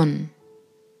Vertrauen,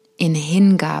 in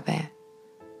Hingabe,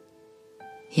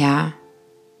 ja,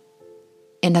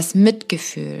 in das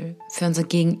Mitgefühl für unser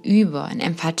Gegenüber, in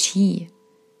Empathie,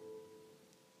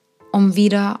 um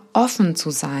wieder offen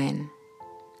zu sein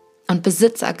und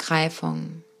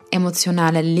Besitzergreifung,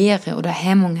 emotionale Leere oder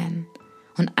Hemmungen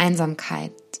und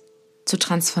Einsamkeit zu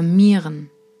transformieren.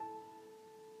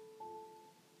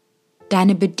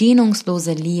 Deine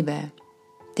bedingungslose Liebe,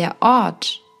 der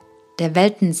Ort der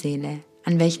Weltenseele,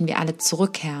 an welchen wir alle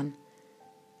zurückkehren,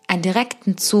 einen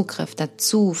direkten Zugriff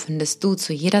dazu findest du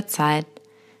zu jeder Zeit,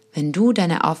 wenn du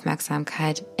deine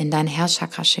Aufmerksamkeit in dein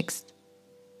Herzchakra schickst.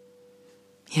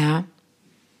 Ja?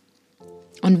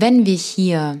 Und wenn wir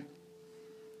hier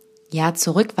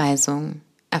Zurückweisung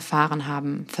erfahren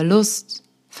haben, Verlust,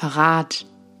 Verrat,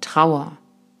 Trauer.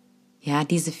 Ja,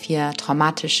 diese 4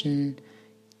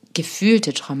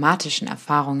 gefühlte traumatischen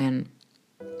Erfahrungen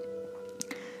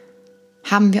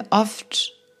haben wir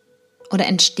oft oder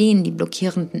entstehen die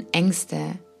blockierenden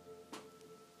Ängste,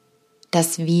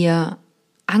 dass wir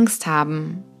Angst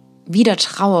haben, wieder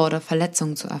Trauer oder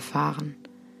Verletzung zu erfahren.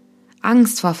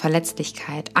 Angst vor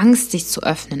Verletzlichkeit, Angst sich zu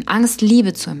öffnen, Angst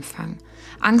Liebe zu empfangen,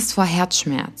 Angst vor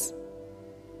Herzschmerz.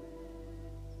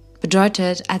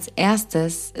 Bedeutet, als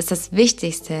erstes ist das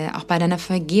Wichtigste auch bei deiner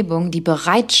Vergebung die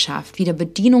Bereitschaft, wieder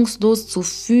bedingungslos zu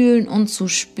fühlen und zu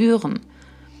spüren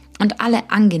und alle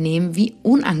angenehmen wie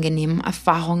unangenehmen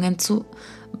Erfahrungen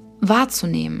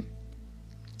wahrzunehmen.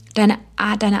 Deine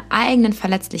eigenen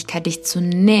Verletzlichkeit, dich zu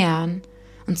nähern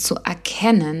und zu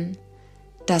erkennen,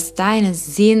 dass deine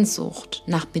Sehnsucht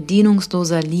nach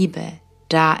bedingungsloser Liebe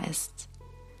da ist.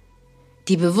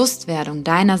 Die Bewusstwerdung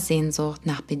deiner Sehnsucht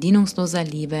nach bedingungsloser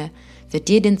Liebe wird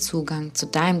dir den Zugang zu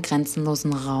deinem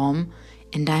grenzenlosen Raum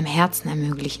in deinem Herzen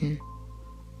ermöglichen.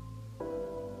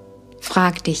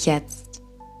 Frag dich jetzt,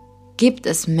 gibt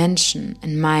es Menschen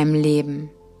in meinem Leben,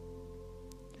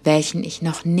 welchen ich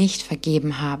noch nicht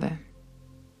vergeben habe?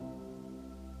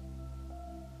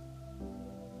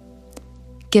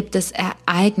 Gibt es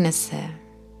Ereignisse,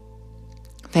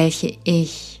 welche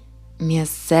ich mir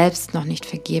selbst noch nicht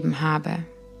vergeben habe?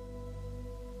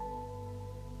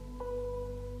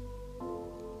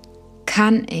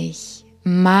 Kann ich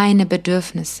meine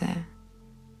Bedürfnisse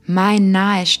meinen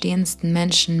nahestehendsten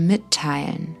Menschen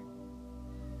mitteilen?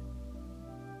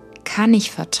 Kann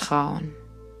ich vertrauen?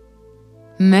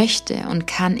 Möchte und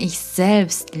kann ich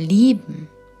selbst lieben?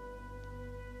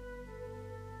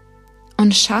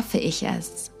 Und schaffe ich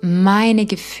es, meine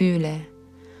Gefühle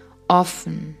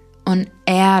offen und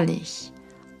ehrlich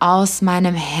aus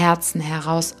meinem Herzen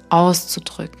heraus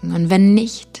auszudrücken? Und wenn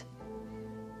nicht,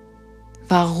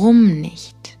 warum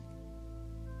nicht?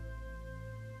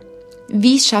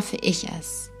 Wie schaffe ich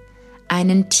es,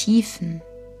 einen tiefen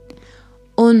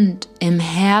und im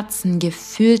Herzen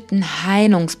gefühlten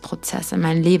Heilungsprozess in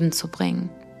mein Leben zu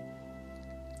bringen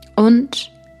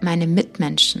und meine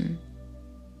Mitmenschen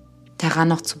daran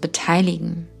noch zu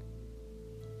beteiligen?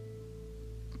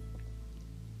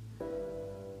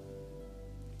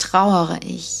 Trauere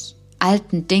ich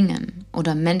alten Dingen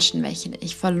oder Menschen, welche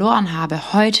ich verloren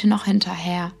habe, heute noch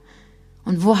hinterher?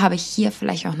 Und wo habe ich hier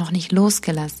vielleicht auch noch nicht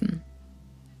losgelassen?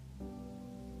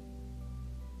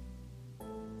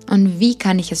 Und wie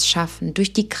kann ich es schaffen,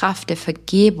 durch die Kraft der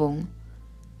Vergebung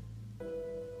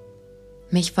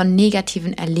mich von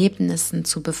negativen Erlebnissen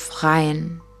zu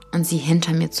befreien und sie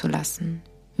hinter mir zu lassen?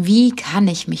 Wie kann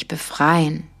ich mich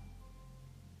befreien?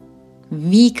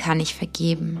 Wie kann ich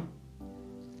vergeben?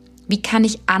 Wie kann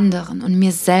ich anderen und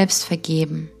mir selbst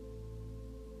vergeben?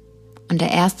 Und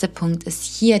der erste Punkt ist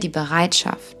hier die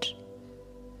Bereitschaft,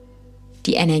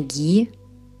 die Energie,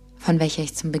 von welcher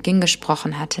ich zum Beginn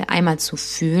gesprochen hatte, einmal zu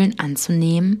fühlen,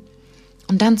 anzunehmen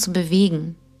und dann zu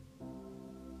bewegen.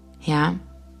 Ja,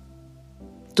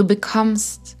 du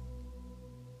bekommst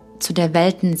zu der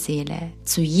Weltenseele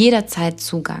zu jeder Zeit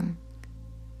Zugang,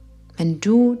 wenn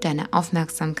du deine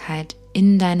Aufmerksamkeit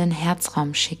in deinen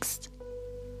Herzraum schickst.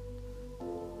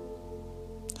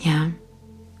 Ja,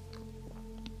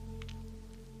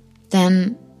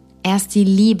 denn erst die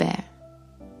Liebe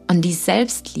und die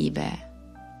Selbstliebe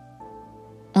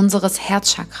unseres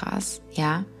Herzchakras,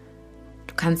 ja,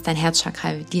 du kannst dein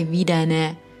Herzchakra dir wie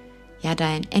dein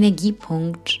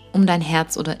Energiepunkt um dein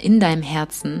Herz oder in deinem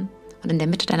Herzen und in der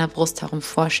Mitte deiner Brust herum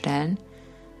vorstellen.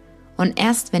 Und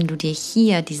erst wenn du dir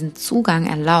hier diesen Zugang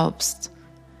erlaubst,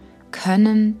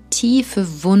 können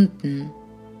tiefe Wunden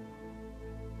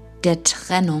der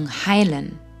Trennung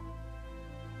heilen.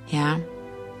 Ja.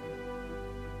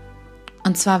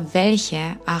 Und zwar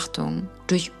welche, Achtung,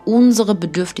 durch unsere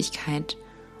Bedürftigkeit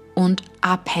und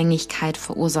Abhängigkeit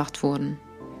verursacht wurden.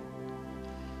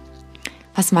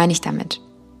 Was meine ich damit?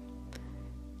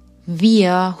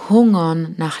 Wir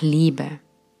hungern nach Liebe.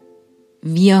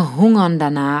 Wir hungern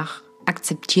danach,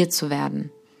 akzeptiert zu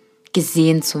werden,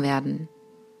 gesehen zu werden.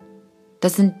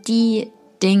 Das sind die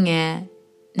Dinge,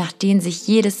 nach denen sich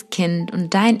jedes Kind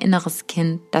und dein inneres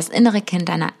Kind, das innere Kind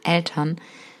deiner Eltern,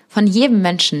 von jedem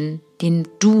Menschen, den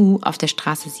du auf der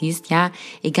Straße siehst, ja,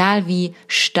 egal wie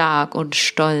stark und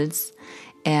stolz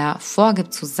er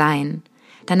vorgibt zu sein,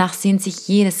 danach sehnt sich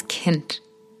jedes Kind.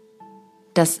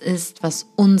 Das ist, was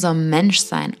unser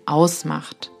Menschsein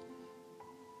ausmacht.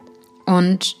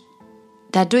 Und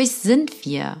dadurch sind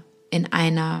wir in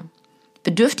einer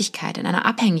Bedürftigkeit, in einer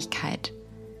Abhängigkeit,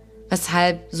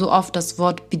 weshalb so oft das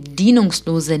Wort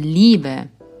bedienungslose Liebe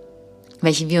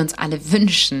welche wir uns alle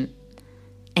wünschen,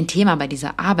 ein Thema bei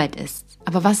dieser Arbeit ist.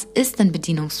 Aber was ist denn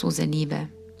bedienungslose Liebe?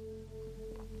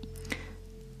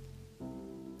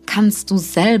 Kannst du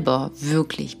selber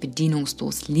wirklich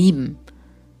bedienungslos lieben?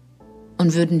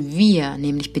 Und würden wir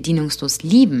nämlich bedienungslos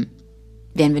lieben,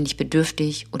 wären wir nicht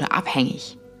bedürftig oder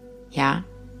abhängig. Ja?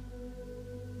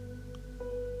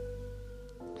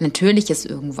 Natürlich ist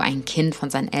irgendwo ein Kind von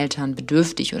seinen Eltern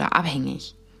bedürftig oder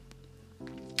abhängig.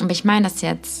 Aber ich meine das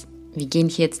jetzt, wir gehen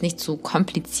hier jetzt nicht so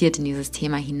kompliziert in dieses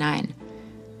Thema hinein,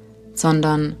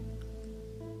 sondern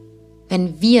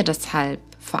wenn wir deshalb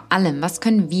vor allem, was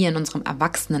können wir in unserem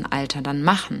Erwachsenenalter dann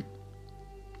machen?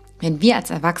 Wenn wir als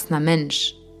erwachsener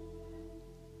Mensch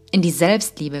in die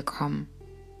Selbstliebe kommen,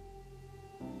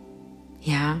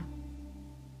 ja,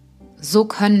 so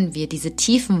können wir diese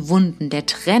tiefen Wunden der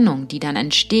Trennung, die dann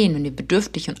entstehen, wenn wir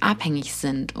bedürftig und abhängig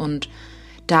sind und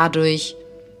dadurch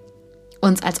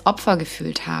uns als Opfer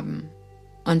gefühlt haben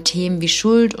und Themen wie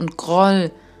Schuld und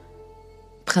Groll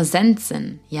präsent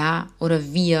sind, ja,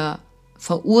 oder wir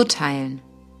verurteilen.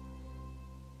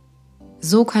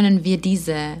 So können wir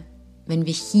wenn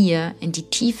wir hier in die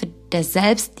Tiefe der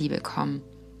Selbstliebe kommen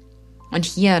und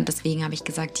hier, deswegen habe ich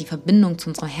gesagt, die Verbindung zu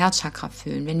unserem Herzchakra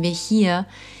fühlen, wenn wir hier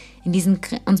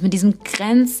uns mit diesem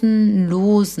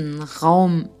grenzenlosen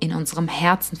Raum in unserem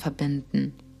Herzen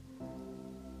verbinden,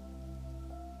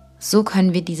 so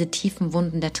können wir diese tiefen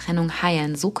Wunden der Trennung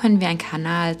heilen, so können wir einen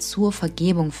Kanal zur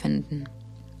Vergebung finden.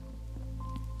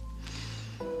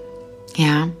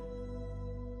 Ja.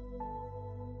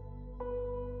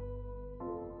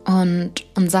 Und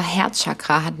unser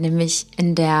Herzchakra hat nämlich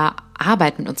in der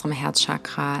Arbeit mit unserem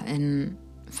Herzchakra,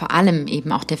 vor allem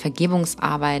eben auch der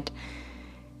Vergebungsarbeit,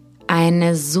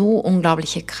 eine so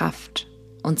unglaubliche Kraft.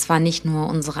 Und zwar nicht nur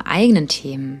unsere eigenen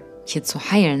Themen hier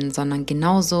zu heilen, sondern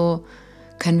genauso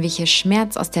können wir hier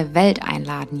Schmerz aus der Welt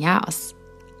einladen, ja,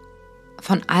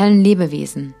 von allen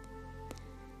Lebewesen.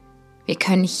 Wir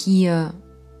können hier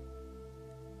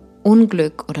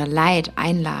Unglück oder Leid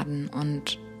einladen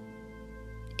und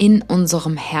in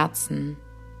unserem Herzen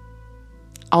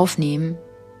aufnehmen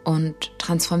und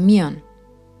transformieren.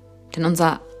 Denn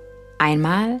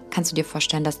einmal kannst du dir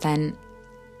vorstellen, dass dein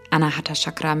Anahata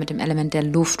Chakra mit dem Element der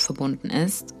Luft verbunden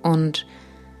ist und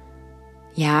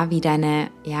ja, wie deine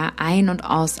Ein- und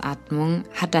Ausatmung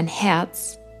hat dein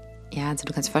Herz, ja, also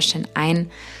du kannst dir vorstellen,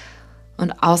 Ein-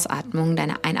 und Ausatmung,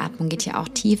 deine Einatmung geht ja auch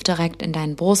tief direkt in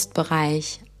deinen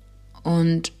Brustbereich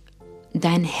und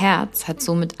dein Herz hat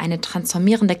somit eine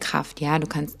transformierende Kraft, ja, du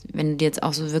kannst, wenn du dir jetzt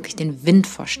auch so wirklich den Wind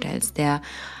vorstellst, der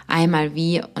einmal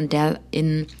und der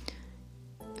in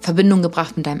Verbindung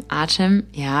gebracht mit deinem Atem,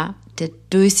 ja, der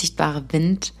durchsichtbare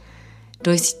Wind,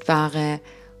 unsichtbare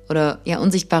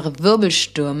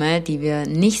Wirbelstürme, die wir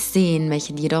nicht sehen,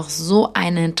 welche jedoch so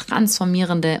eine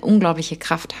transformierende, unglaubliche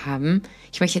Kraft haben.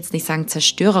 Ich möchte jetzt nicht sagen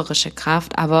zerstörerische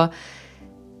Kraft, aber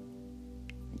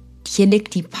hier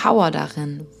liegt die Power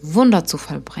darin, Wunder zu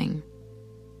vollbringen.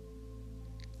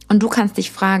 Und du kannst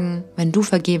dich fragen, wenn du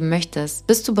vergeben möchtest,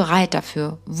 bist du bereit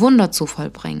dafür, Wunder zu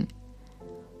vollbringen?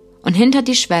 Und hinter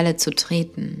die Schwelle zu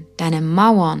treten, deine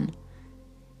Mauern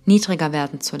niedriger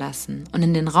werden zu lassen und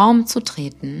in den Raum zu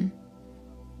treten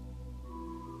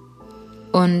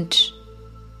und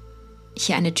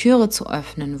hier eine Türe zu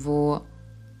öffnen, wo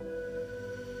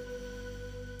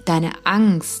deine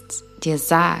Angst dir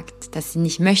sagt, dass sie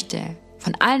nicht möchte,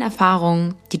 von allen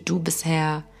Erfahrungen, die du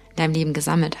bisher in deinem Leben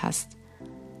gesammelt hast.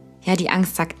 Ja, die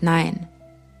Angst sagt nein.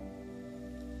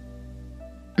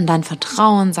 Und dein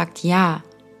Vertrauen sagt ja.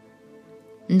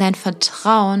 Und dein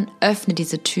Vertrauen öffnet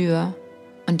diese Tür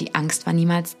und die Angst war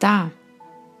niemals da.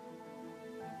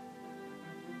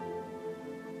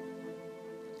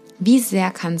 Wie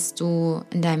sehr kannst du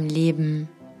in deinem Leben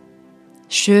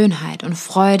Schönheit und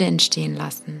Freude entstehen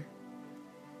lassen?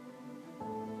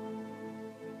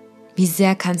 Wie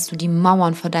sehr kannst du die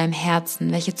Mauern vor deinem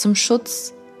Herzen, welche zum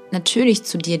Schutz natürlich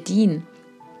zu dir dienen,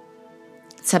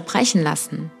 zerbrechen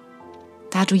lassen,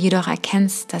 da du jedoch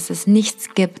erkennst, dass es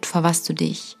nichts gibt, vor was du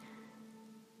dich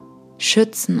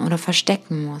schützen oder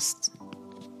verstecken musst.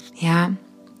 Ja?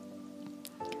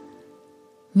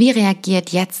 Wie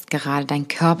reagiert jetzt gerade dein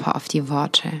Körper auf die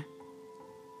Worte?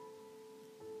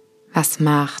 Was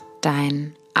macht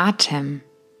dein Atem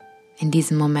in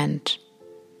diesem Moment?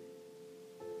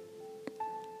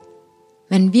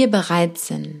 Wenn wir bereit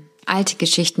sind, alte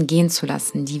Geschichten gehen zu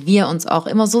lassen, die wir uns auch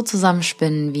immer so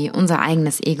zusammenspinnen, wie unser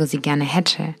eigenes Ego sie gerne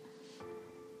hätte,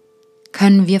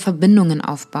 können wir Verbindungen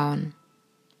aufbauen.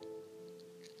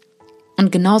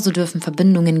 Und genauso dürfen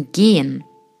Verbindungen gehen,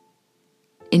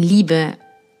 in Liebe,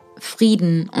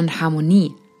 Frieden und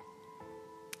Harmonie.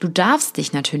 Du darfst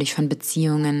dich natürlich von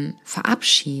Beziehungen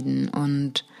verabschieden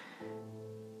und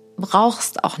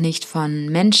brauchst auch nicht von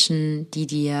Menschen, die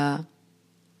dir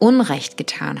Unrecht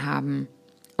getan haben,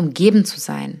 umgeben zu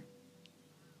sein.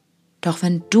 Doch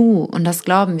wenn du, und das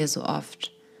glauben wir so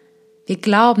oft, wir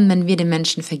glauben, wenn wir den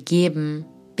Menschen vergeben,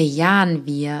 bejahen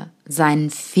wir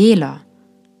seinen Fehler.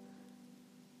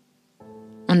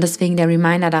 Und deswegen der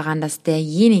Reminder daran, dass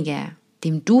derjenige,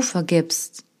 dem du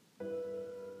vergibst,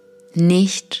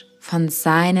 nicht von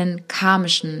seinen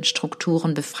karmischen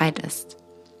Strukturen befreit ist.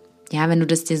 Ja, wenn du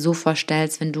das dir so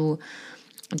vorstellst, wenn du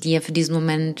dir für diesen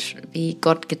Moment wie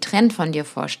Gott getrennt von dir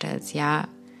vorstellst, ja,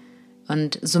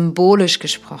 und symbolisch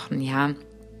gesprochen, ja,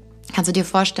 kannst du dir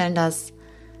vorstellen, dass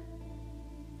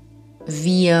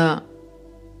wir,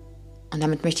 und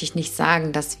damit möchte ich nicht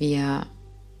sagen, dass wir,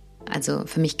 also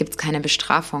für mich gibt es keine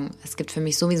Bestrafung, es gibt für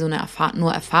mich sowieso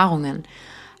nur Erfahrungen,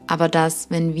 aber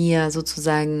dass, wenn wir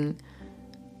sozusagen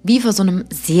wie vor so einem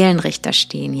Seelenrichter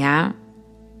stehen, ja,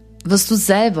 wirst du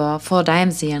selber vor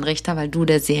deinem Seelenrichter, weil du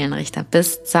der Seelenrichter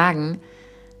bist, sagen,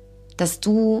 dass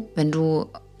du, wenn du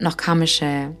noch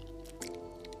karmische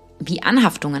wie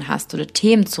Anhaftungen hast oder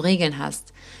Themen zu regeln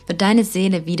hast, wird deine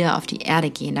Seele wieder auf die Erde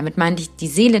gehen. Damit meinte ich, die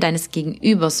Seele deines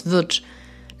Gegenübers wird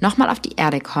nochmal auf die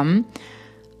Erde kommen,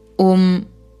 um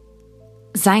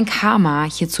sein Karma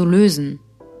hier zu lösen.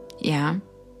 Ja,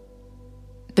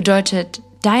 bedeutet,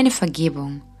 deine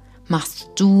Vergebung machst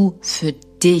du für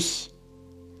dich.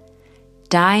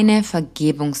 Deine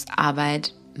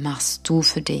Vergebungsarbeit machst du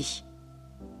für dich.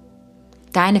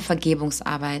 Deine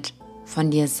Vergebungsarbeit von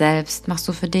dir selbst machst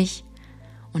du für dich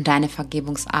und deine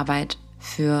Vergebungsarbeit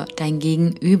für dein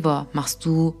Gegenüber machst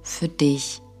du für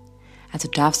dich. Also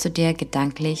darfst du dir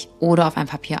gedanklich oder auf ein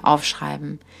Papier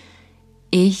aufschreiben: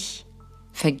 Ich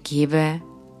vergebe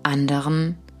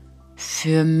anderen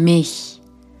für mich.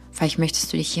 Vielleicht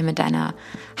möchtest du dich hier mit deiner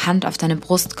Hand auf deine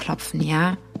Brust klopfen,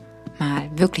 ja? Mal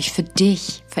wirklich für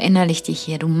dich, verinnerlich dich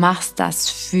hier. Du machst das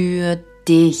für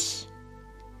dich.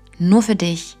 Nur für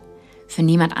dich, für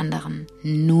niemand anderen,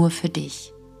 nur für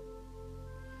dich.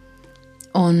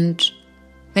 Und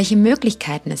welche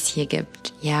Möglichkeiten es hier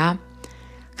gibt, ja,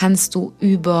 kannst du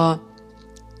über,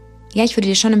 ja, ich würde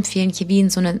dir schon empfehlen, hier wie in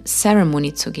so eine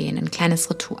Ceremony zu gehen, ein kleines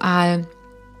Ritual,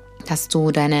 dass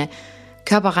du deine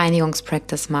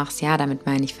Körperreinigungspractice machst, ja, damit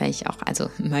meine ich vielleicht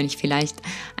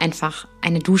einfach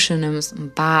eine Dusche nimmst,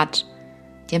 ein Bad,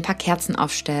 dir ein paar Kerzen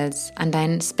aufstellst, an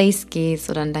deinen Space gehst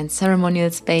oder an deinen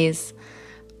Ceremonial Space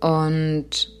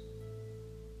und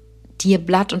dir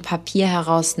Blatt und Papier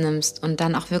herausnimmst und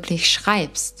dann auch wirklich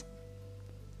schreibst.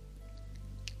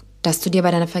 Dass du dir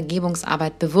bei deiner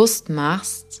Vergebungsarbeit bewusst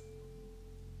machst,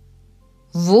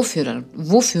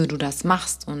 wofür du das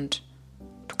machst, und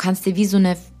du kannst dir wie so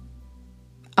eine,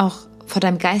 auch vor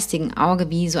deinem geistigen Auge,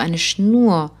 wie so eine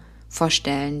Schnur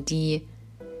vorstellen, die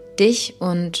dich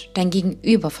und dein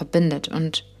Gegenüber verbindet.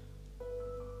 Und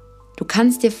du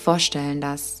kannst dir vorstellen,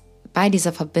 dass bei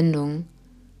dieser Verbindung,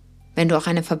 wenn du auch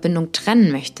eine Verbindung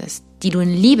trennen möchtest, die du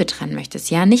in Liebe trennen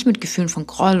möchtest, ja, nicht mit Gefühlen von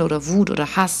Groll oder Wut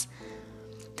oder Hass,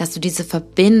 dass du diese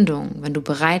Verbindung, wenn du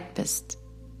bereit bist,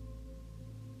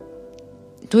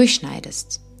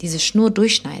 durchschneidest, diese Schnur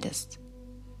durchschneidest.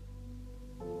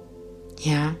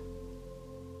 Ja.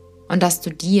 Und dass du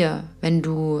dir, wenn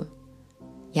du,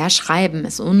 ja, Schreiben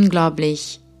ist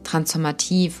unglaublich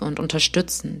transformativ und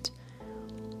unterstützend,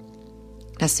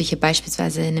 dass du hier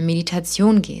beispielsweise in eine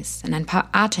Meditation gehst, in ein paar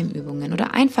Atemübungen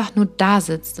oder einfach nur da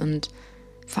sitzt und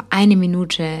für 1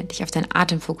 Minute dich auf deinen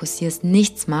Atem fokussierst,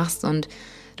 nichts machst, und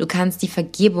du kannst die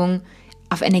Vergebung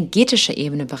auf energetischer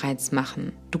Ebene bereits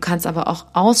machen. Du kannst aber auch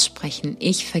aussprechen: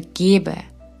 Ich vergebe.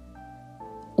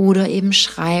 Oder eben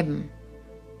schreiben.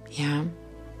 Ja.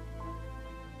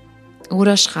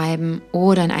 Oder schreiben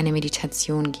oder in eine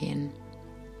Meditation gehen.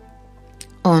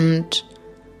 Und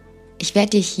ich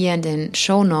werde dir hier in den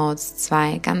Shownotes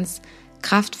 2 ganz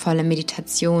kraftvolle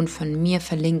Meditationen von mir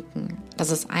verlinken.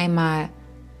 Das ist einmal,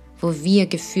 wo wir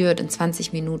geführt in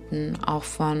 20 Minuten auch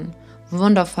von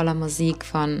wundervoller Musik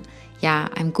von, ja,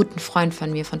 einem guten Freund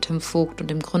von mir, von Tim Vogt und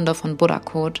dem Gründer von Buddha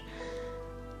Code,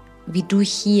 wie du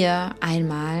hier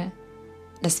einmal,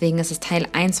 deswegen ist es Teil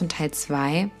 1 und Teil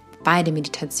 2, beide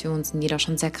Meditationen sind jedoch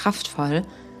schon sehr kraftvoll.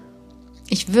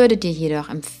 Ich würde dir jedoch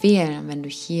empfehlen, wenn du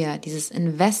hier dieses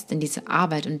Invest in diese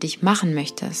Arbeit und dich machen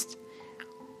möchtest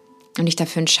und dich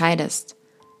dafür entscheidest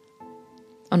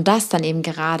und das dann eben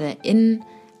gerade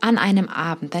an einem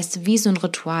Abend, weißt du, wie so ein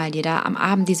Ritual, dir da am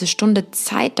Abend diese Stunde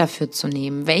Zeit dafür zu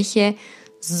nehmen, welche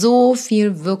so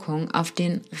viel Wirkung auf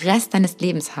den Rest deines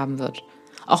Lebens haben wird,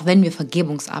 auch wenn wir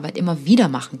Vergebungsarbeit immer wieder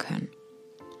machen können.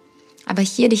 Aber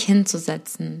hier dich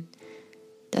hinzusetzen,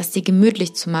 das dir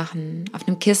gemütlich zu machen, auf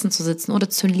einem Kissen zu sitzen oder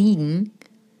zu liegen,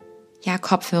 ja,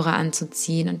 Kopfhörer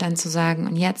anzuziehen und dann zu sagen,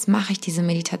 und jetzt mache ich diese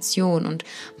Meditation und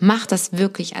mache das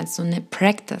wirklich als so eine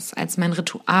Practice, als mein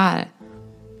Ritual.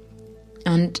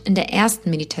 Und in der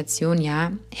ersten Meditation,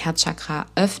 ja, Herzchakra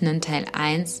öffnen, Teil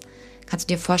 1, kannst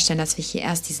du dir vorstellen, dass wir hier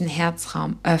erst diesen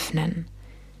Herzraum öffnen.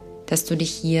 Dass du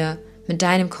dich hier mit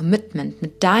deinem Commitment,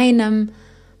 mit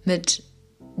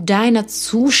deiner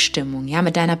Zustimmung, ja,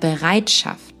 mit deiner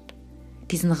Bereitschaft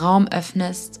diesen Raum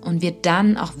öffnest und wir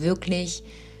dann auch wirklich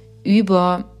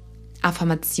über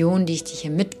Affirmationen, die ich dir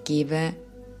hier mitgebe,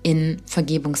 in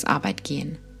Vergebungsarbeit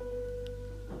gehen.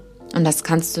 Und das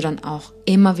kannst du dann auch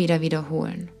immer wieder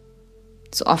wiederholen,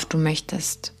 so oft du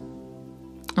möchtest.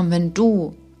 Und wenn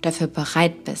du dafür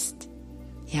bereit bist,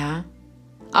 ja,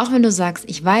 auch wenn du sagst,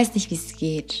 ich weiß nicht, wie es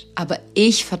geht, aber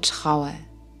ich vertraue,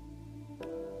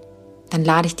 dann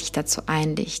lade ich dich dazu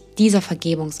ein, dich dieser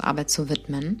Vergebungsarbeit zu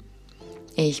widmen.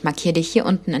 Ich markiere dir hier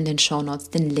unten in den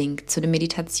Shownotes den Link zu den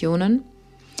Meditationen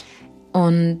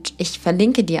und ich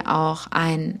verlinke dir auch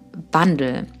ein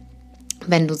Bundle,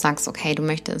 wenn du sagst, okay, du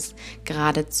möchtest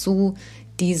gerade zu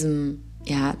diesen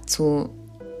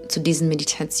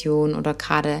Meditationen oder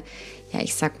gerade, ja,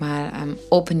 ich sag mal,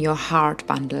 Open Your Heart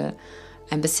Bundle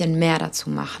ein bisschen mehr dazu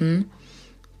machen,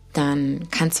 dann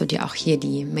kannst du dir auch hier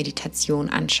die Meditation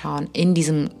anschauen in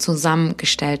diesem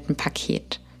zusammengestellten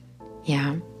Paket.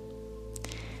 Ja.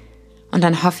 Und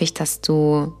dann hoffe ich, dass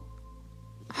du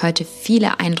heute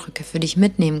viele Eindrücke für dich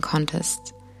mitnehmen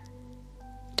konntest,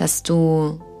 dass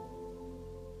du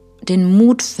den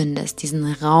Mut findest, diesen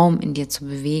Raum in dir zu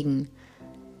bewegen,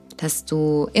 dass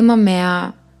du immer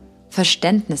mehr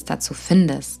Verständnis dazu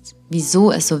findest,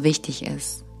 wieso es so wichtig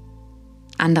ist,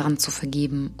 anderen zu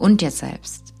vergeben und dir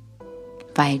selbst,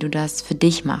 weil du das für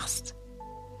dich machst.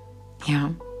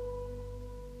 Ja.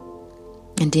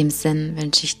 In dem Sinn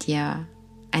wünsche ich dir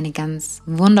eine ganz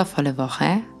wundervolle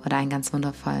Woche oder einen ganz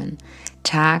wundervollen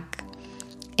Tag.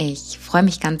 Ich freue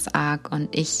mich ganz arg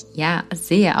und ich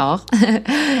sehe auch,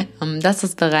 dass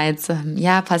es bereits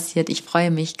passiert. Ich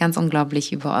freue mich ganz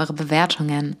unglaublich über eure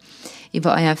Bewertungen,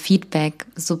 über euer Feedback.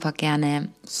 Super gerne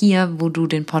hier, wo du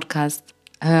den Podcast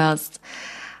hörst,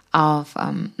 auf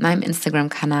meinem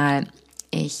Instagram-Kanal.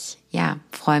 Ich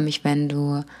freue mich, wenn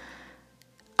du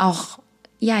auch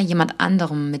jemand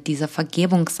anderem mit dieser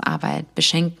Vergebungsarbeit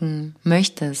beschenken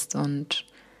möchtest und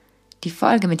die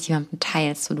Folge mit jemandem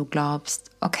teilst, wo du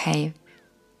glaubst, okay,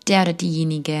 der oder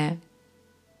diejenige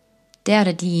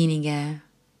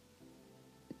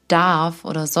darf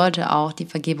oder sollte auch die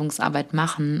Vergebungsarbeit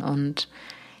machen und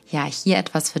hier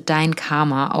etwas für dein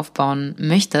Karma aufbauen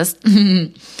möchtest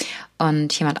und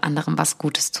jemand anderem was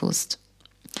Gutes tust.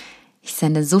 Ich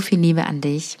sende so viel Liebe an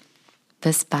dich.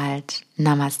 Bis bald.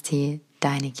 Namaste,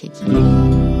 deine Kiki.